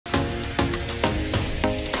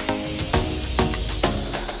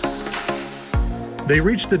They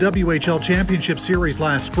reached the WHL Championship Series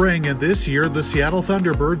last spring, and this year the Seattle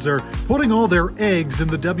Thunderbirds are putting all their eggs in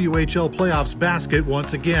the WHL Playoffs basket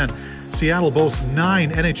once again. Seattle boasts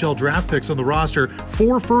 9 NHL draft picks on the roster,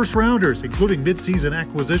 4 first-rounders, including mid-season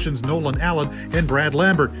acquisitions Nolan Allen and Brad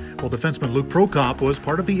Lambert, while defenseman Luke Prokop was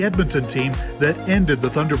part of the Edmonton team that ended the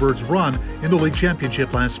Thunderbirds' run in the league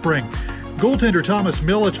championship last spring. Goaltender Thomas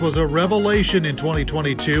Milic was a revelation in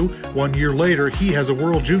 2022. 1 year later, he has a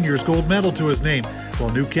World Juniors gold medal to his name, while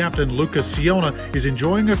new captain Lucas Ciona is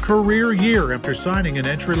enjoying a career year after signing an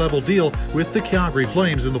entry-level deal with the Calgary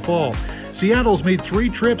Flames in the fall. Seattle's made 3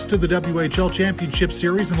 trips to the WHL Championship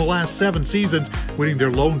Series in the last 7 seasons, winning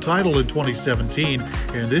their lone title in 2017.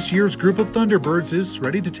 And this year's group of Thunderbirds is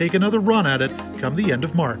ready to take another run at it come the end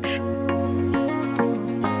of March.